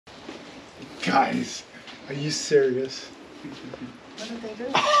Guys, are you serious? What did they do?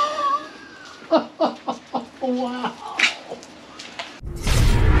 Wow.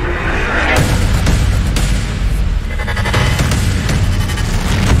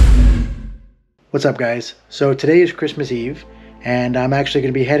 What's up, guys? So today is Christmas Eve, and I'm actually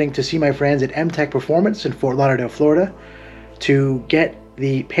going to be heading to see my friends at M-Tech Performance in Fort Lauderdale, Florida, to get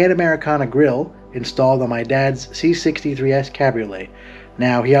the Panamericana grille installed on my dad's C63 S Cabriolet.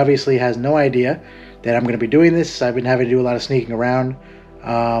 Now, he obviously has no idea that I'm going to be doing this. I've been having to do a lot of sneaking around.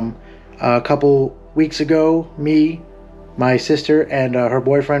 A couple weeks ago, me, my sister, and her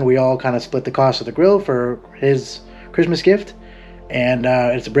boyfriend, we all kind of split the cost of the grill for his Christmas gift. And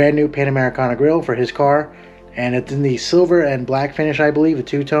it's a brand new Panamericana grill for his car. And it's in the silver and black finish, I believe, a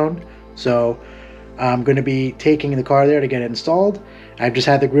two-tone. So I'm going to be taking the car there to get it installed. I've just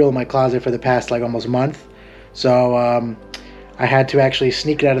had the grill in my closet for the past like almost a month. So I had to actually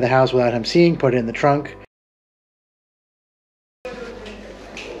sneak it out of the house without him seeing, put it in the trunk.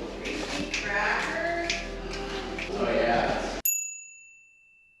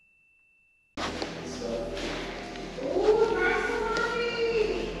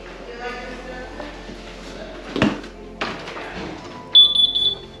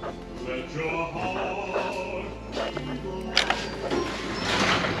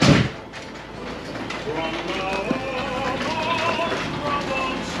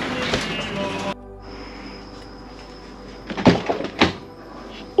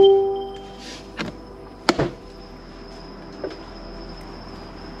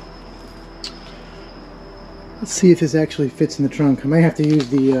 Let's see if this actually fits in the trunk. I might have to use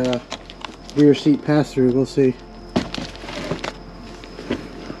the rear seat pass-through. We'll see.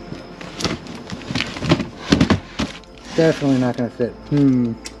 Definitely not going to fit.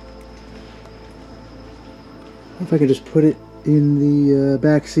 If I could just put it in the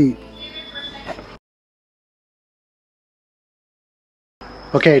back seat.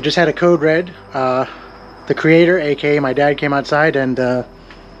 Okay, just had a code red. The creator, aka my dad, came outside, and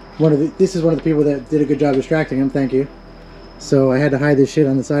this is one of the people that did a good job distracting him. Thank you. So I had to hide this shit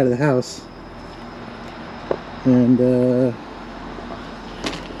on the side of the house. And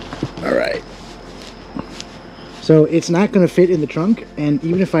all right. So it's not going to fit in the trunk, and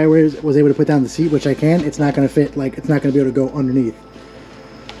even if I was able to put down the seat, which I can, it's not going to fit. Like, it's not going to be able to go underneath.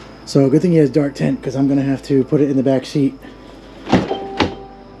 So good thing he has dark tint, because I'm going to have to put it in the back seat.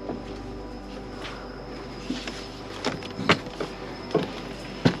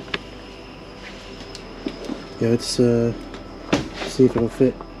 Yeah, let's see if it'll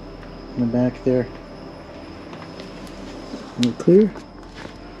fit in the back there. Are we clear?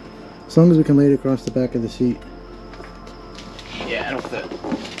 As long as we can lay it across the back of the seat. Yeah, it'll fit.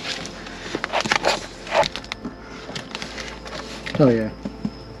 Oh yeah.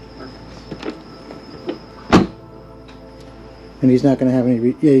 And he's not going to have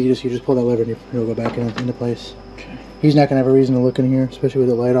any. Yeah, you just pull that lever and he'll go back into place. Okay. He's not going to have a reason to look in here, especially with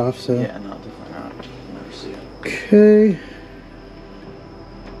the light off. So. Yeah, no, definitely not. I'll never see it. Okay.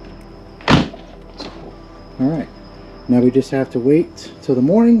 All right. Now we just have to wait till the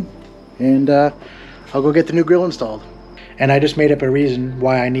morning, and I'll go get the new grill installed. And I just made up a reason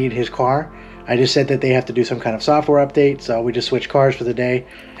why I need his car. I just said that they have to do some kind of software update, so we just switched cars for the day.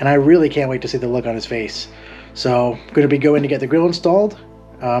 And I really can't wait to see the look on his face. So I'm going to be going to get the grill installed.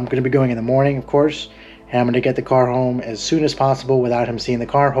 I'm going to be going in the morning, of course. And I'm going to get the car home as soon as possible without him seeing the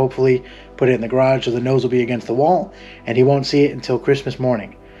car. Hopefully put it in the garage so the nose will be against the wall. And he won't see it until Christmas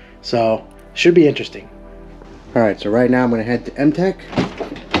morning. So should be interesting. Alright, so right now I'm going to head to M-Tech.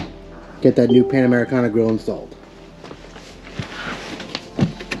 Get that new Panamericana grill installed.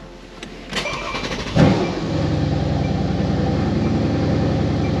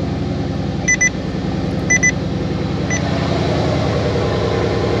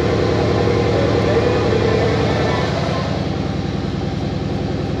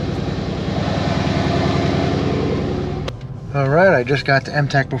 Alright, I just got to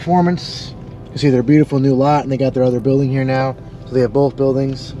M-Tech Performance. You see their beautiful new lot, and they got their other building here now. So they have both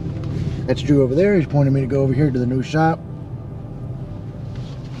buildings. That's Drew over there. He's pointing me to go over here to the new shop.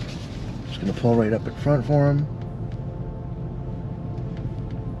 Just gonna pull right up in front for him.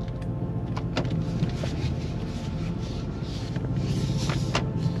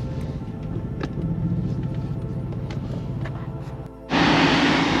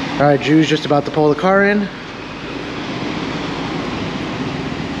 Alright, Drew's just about to pull the car in.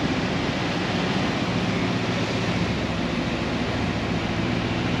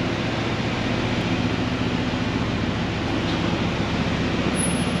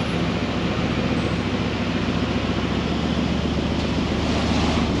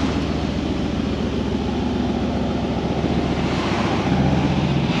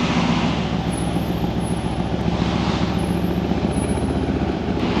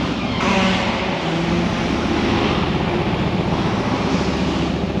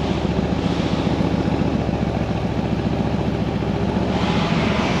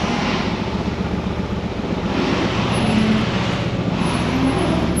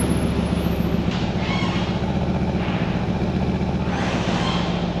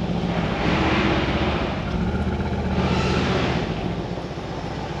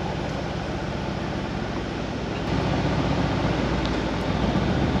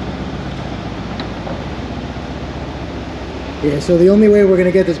 Yeah, so the only way we're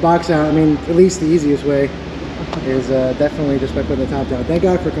gonna get this box out, I mean, at least the easiest way, is definitely just by putting the top down. Thank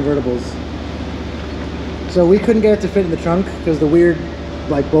God for convertibles. So we couldn't get it to fit in the trunk because the weird,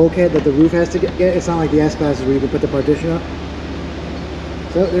 like, bulkhead that the roof has to get. It's not like the S-Classes where you can put the partition up.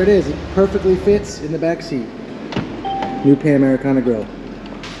 So there it is. It perfectly fits in the back seat. New Panamericana grill.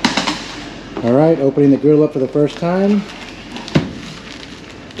 All right, opening the grill up for the first time.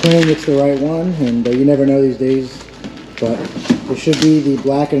 Praying it's the right one, and you never know these days. But it should be the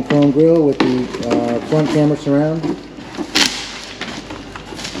black and chrome grill with the front camera surround.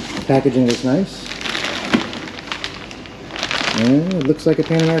 Packaging looks nice. And it looks like a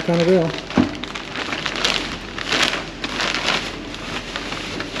Panamericana grill.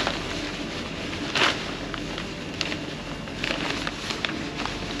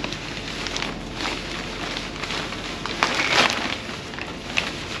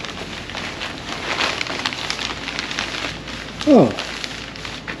 Oh,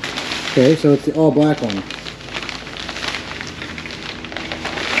 okay, so it's the all black one.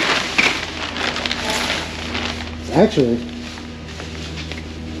 Actually,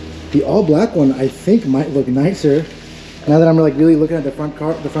 the all black one I think might look nicer now that I'm like really looking at the front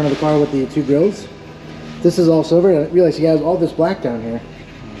of the car with the two grills. This is all silver, and I realize he has all this black down here.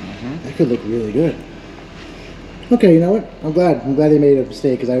 That could look really good. Okay, you know what? I'm glad they made a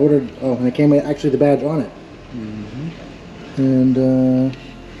mistake because I ordered. Oh, and it came with actually the badge on it. And the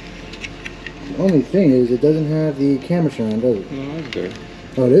only thing is, it doesn't have the camera surround, does it? No, it's there.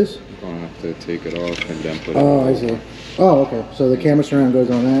 Oh, it is? I'm gonna have to take it off and then put it on. on. I see. Oh, okay. So the camera surround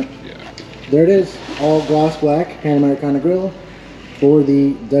goes on that. Yeah. There it is. All gloss black Panamericana grill for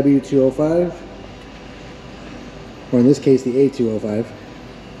the W205. Or in this case, the A205.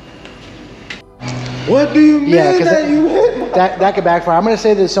 What do you mean that you hit? That could backfire. I'm gonna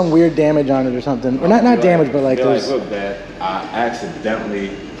say there's some weird damage on it or something. Or not damage, but like there's. Look, Dad, I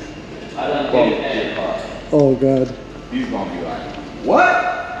accidentally bumped your car. Oh God. He's gonna be like, what?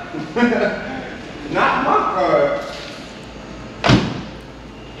 Not my car.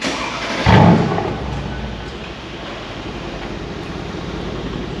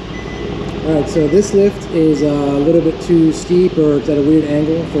 Alright, so this lift is a little bit too steep, or it's at a weird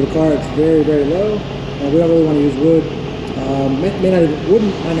angle for the car. It's very, very low. We don't really want to use wood. Wood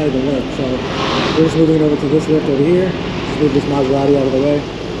might not even work, so we're just moving it over to this lift over here. Just move this Maserati out of the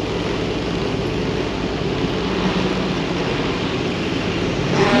way.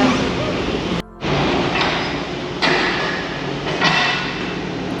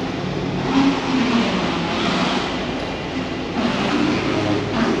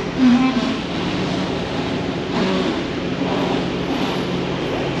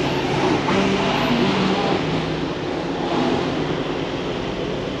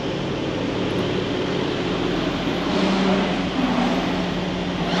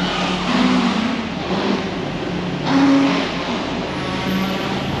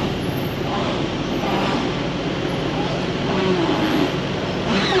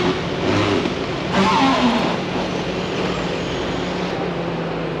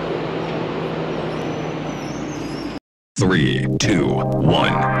 Three, two,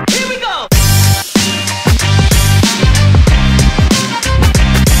 one. Here we go!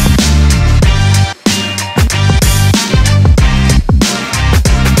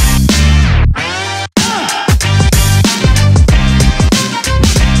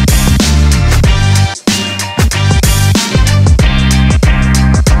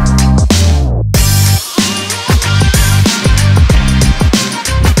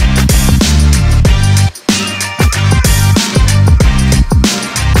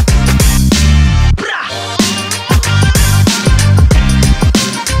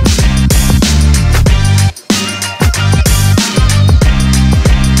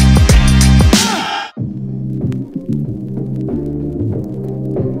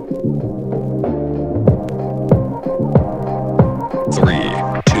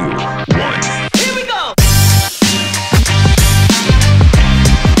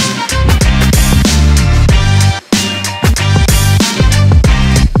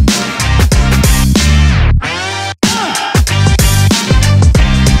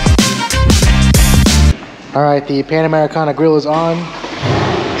 All right, the Panamericana grill is on.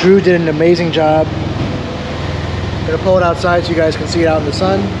 Drew did an amazing job. Gonna pull it outside so you guys can see it out in the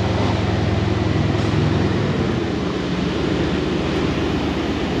sun.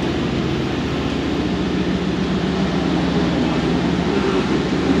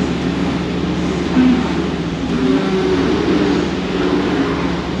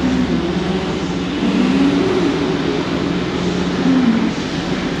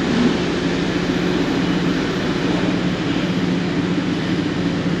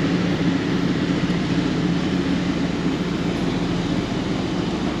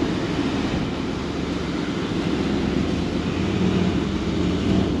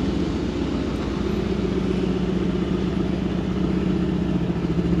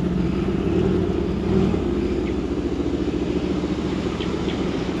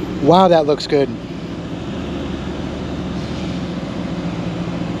 Wow, that looks good.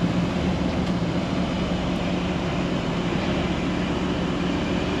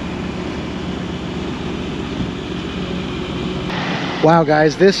 Wow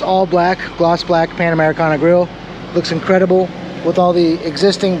guys, this all black, gloss black Panamericana grille looks incredible with all the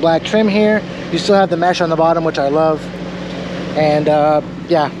existing black trim here. You still have the mesh on the bottom, which I love. And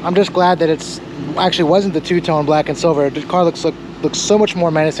yeah, I'm just glad that it's actually wasn't the two-tone black and silver. The car looks so much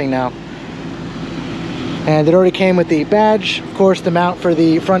more menacing now. And it already came with the badge, of course, the mount for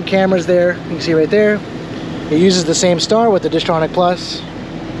the front cameras there. You can see right there. It uses the same star with the Distronic Plus.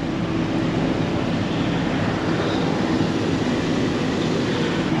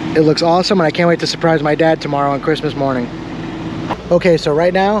 It looks awesome, and I can't wait to surprise my dad tomorrow on Christmas morning. Okay, so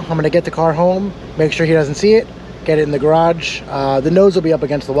right now I'm gonna get the car home, make sure he doesn't see it, get it in the garage. The nose will be up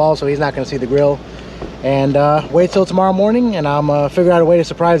against the wall, so he's not gonna see the grille. And wait till tomorrow morning, and I'm figure out a way to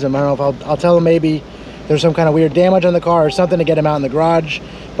surprise him. I don't know if I'll tell him maybe there's some kind of weird damage on the car or something to get him out in the garage,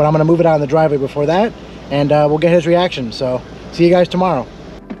 but I'm gonna move it out in the driveway before that, and we'll get his reaction. So see you guys tomorrow.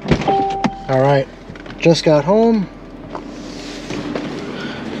 All right, just got home.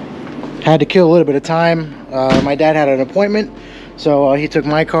 Had to kill a little bit of time. My dad had an appointment, so he took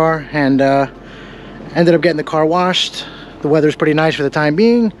my car and ended up getting the car washed. The weather's pretty nice for the time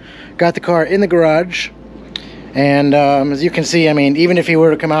being. Got the car in the garage, and as you can see, I mean, even if he were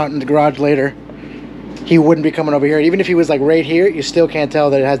to come out in the garage later, he wouldn't be coming over here. Even if he was like right here, you still can't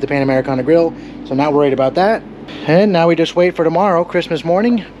tell that it has the Panamericana grille, so I'm not worried about that. And now we just wait for tomorrow, Christmas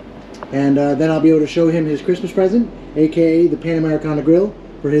morning, and then I'll be able to show him his Christmas present, aka the Panamericana grille,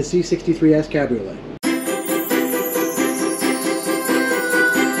 for his C63 S Cabriolet.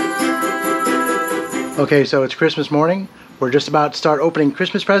 Okay, so it's Christmas morning. We're just about to start opening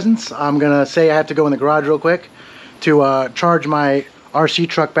Christmas presents. I'm gonna say I have to go in the garage real quick to charge my RC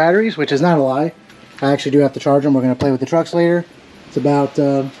truck batteries, which is not a lie. I actually do have to charge them. We're gonna play with the trucks later. It's about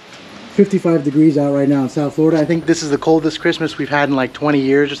 55 degrees out right now in South Florida. I think this is the coldest Christmas we've had in like 20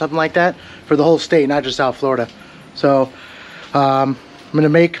 years or something like that for the whole state, not just South Florida. So I'm gonna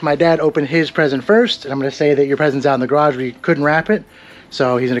make my dad open his present first, and I'm gonna say that your present's out in the garage. We couldn't wrap it,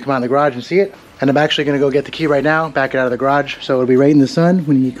 so he's gonna come out in the garage and see it. And I'm actually gonna go get the key right now, back it out of the garage, so it'll be right in the sun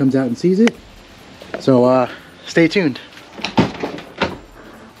when he comes out and sees it. So stay tuned.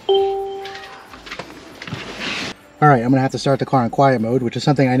 All right, I'm gonna have to start the car in quiet mode, which is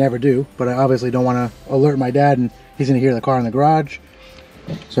something I never do, but I obviously don't wanna alert my dad and he's gonna hear the car in the garage.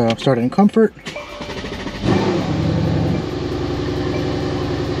 So I'll start it in comfort.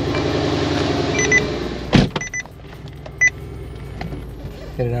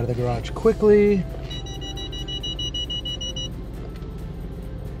 Get it out of the garage quickly.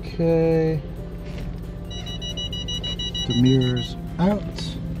 Okay. The mirrors out.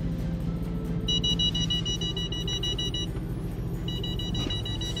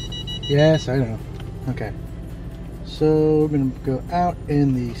 Yes, I know. Okay. So we're gonna go out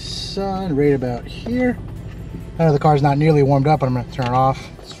in the sun right about here. I know the car's not nearly warmed up, but I'm gonna turn it off.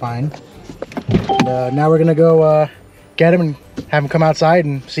 It's fine. And now we're gonna go get him and have him come outside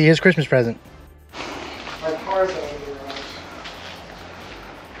and see his Christmas present. My car's out of the garage.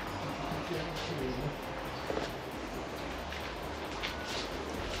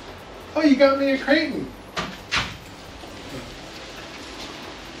 Oh, you got me a Creighton.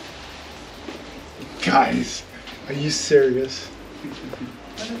 Guys, are you serious?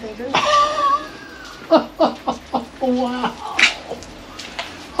 What did they do? Wow.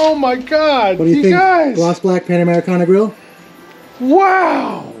 Oh my God. What do you think? Guys. Gloss black Panamericana grille?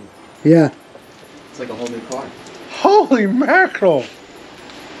 Wow. Yeah. It's like a whole new car. Holy mackerel.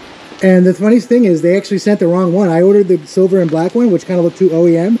 And the funniest thing is they actually sent the wrong one. I ordered the silver and black one, which kind of looked too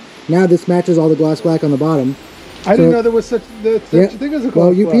OEM. Now this matches all the gloss black on the bottom. I didn't know there was such a thing as a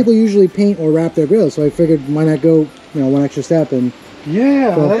gloss black. People usually paint or wrap their grills, so I figured why not go, one extra step and.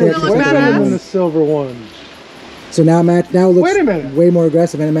 Yeah, that's way better than the silver one. So now it looks Wait a minute. way more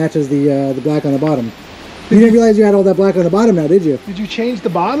aggressive, and it matches the black on the bottom. You didn't realize you had all that black on the bottom now, did you? Did you change the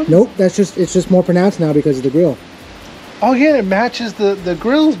bottom? Nope, it's just more pronounced now because of the grill. Oh yeah, it matches the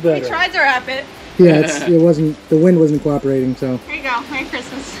grills better. We tried to wrap it. Yeah, the wind wasn't cooperating, so. Here you go. Merry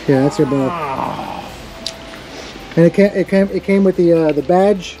Christmas. Yeah, that's your bow. And it came with the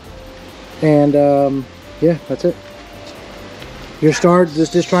badge, and yeah, that's it. Your star,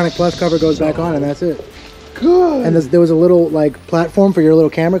 this Distronic Plus cover goes back on, and that's it. Good. And there was a little platform for your little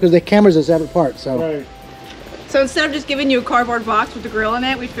camera, because the camera's a separate part. So. Right. So instead of just giving you a cardboard box with the grill in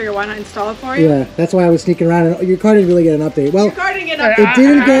it, we figure why not install it for you? Yeah, that's why I was sneaking around, and your car didn't really get an update. Well, Your car didn't get an update. it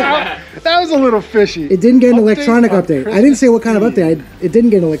didn't get. That was a little fishy. It didn't get an Update electronic on update. I didn't say what kind of Christmas update. It didn't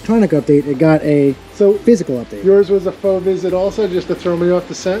get an electronic update. It got a So physical update. yours was a faux visit also, just to throw me off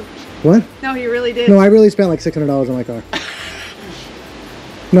the scent? What? No, he really did. No, I really spent like $600 on my car.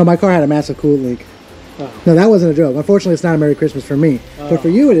 No, my car had a massive coolant leak. Oh. No, that wasn't a joke. Unfortunately, it's not a Merry Christmas for me. But for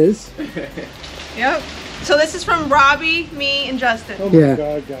you, it is. Yep. So this is from Robbie, me, and Justin. Oh my Yeah.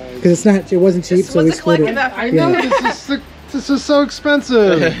 god, guys. Because it's not. It wasn't cheap, This so we was a split collective it. effort. I know, Yeah. this is so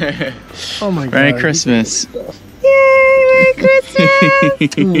expensive. Oh my god. Merry Christmas. Yay, Merry Christmas!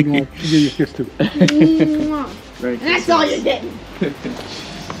 Oh my god. Give you a kiss too. Merry That's all you're getting.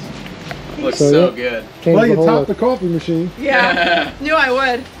 Looks So, so yeah. good. Changed Well, the you whole topped look. the coffee machine. Yeah. Knew I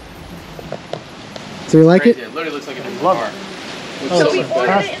would. So you like Crazy. it? It literally looks like a new car. So we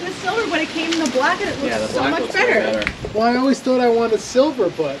ordered it in the silver, but it came in the black, and it looks Yeah, the so black much looks way better. Well, I always thought I wanted silver,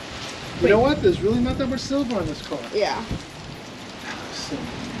 but you know what? There's really not that much silver on this car. Yeah.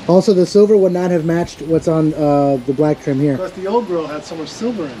 Also, the silver would not have matched what's on the black trim here. Because the old grill had so much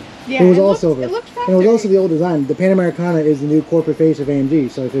silver in it. Yeah. It was all looked, silver. It looked And it was factory. also the old design. The Panamericana is the new corporate face of AMG,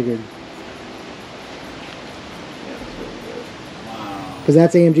 so I figured. Because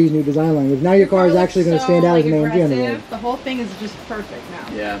that's AMG's new design language. Now your car is looks actually going to so, stand out like, as an AMG on the road. aggressive. The whole thing is just perfect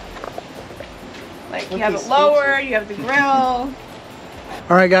now. Yeah. Like you have it lower, you have the grill.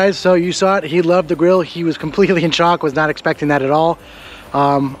 All right, guys, so you saw it. He loved the grill. He was completely in shock, was not expecting that at all.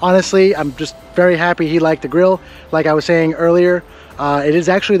 Honestly, I'm just very happy he liked the grill. Like I was saying earlier, it is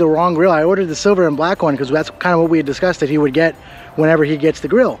actually the wrong grill. I ordered the silver and black one because that's kind of what we had discussed that he would get whenever he gets the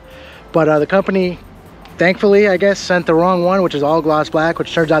grill. But the company, thankfully, I guess, sent the wrong one, which is all gloss black,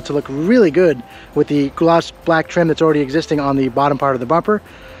 which turns out to look really good with the gloss black trim that's already existing on the bottom part of the bumper.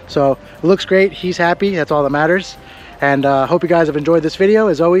 So it looks great. He's happy. That's all that matters. And hope you guys have enjoyed this video.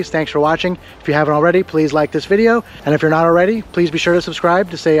 As always, thanks for watching. If you haven't already, please like this video. And if you're not already, please be sure to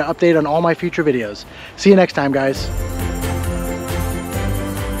subscribe to stay updated on all my future videos. See you next time, guys.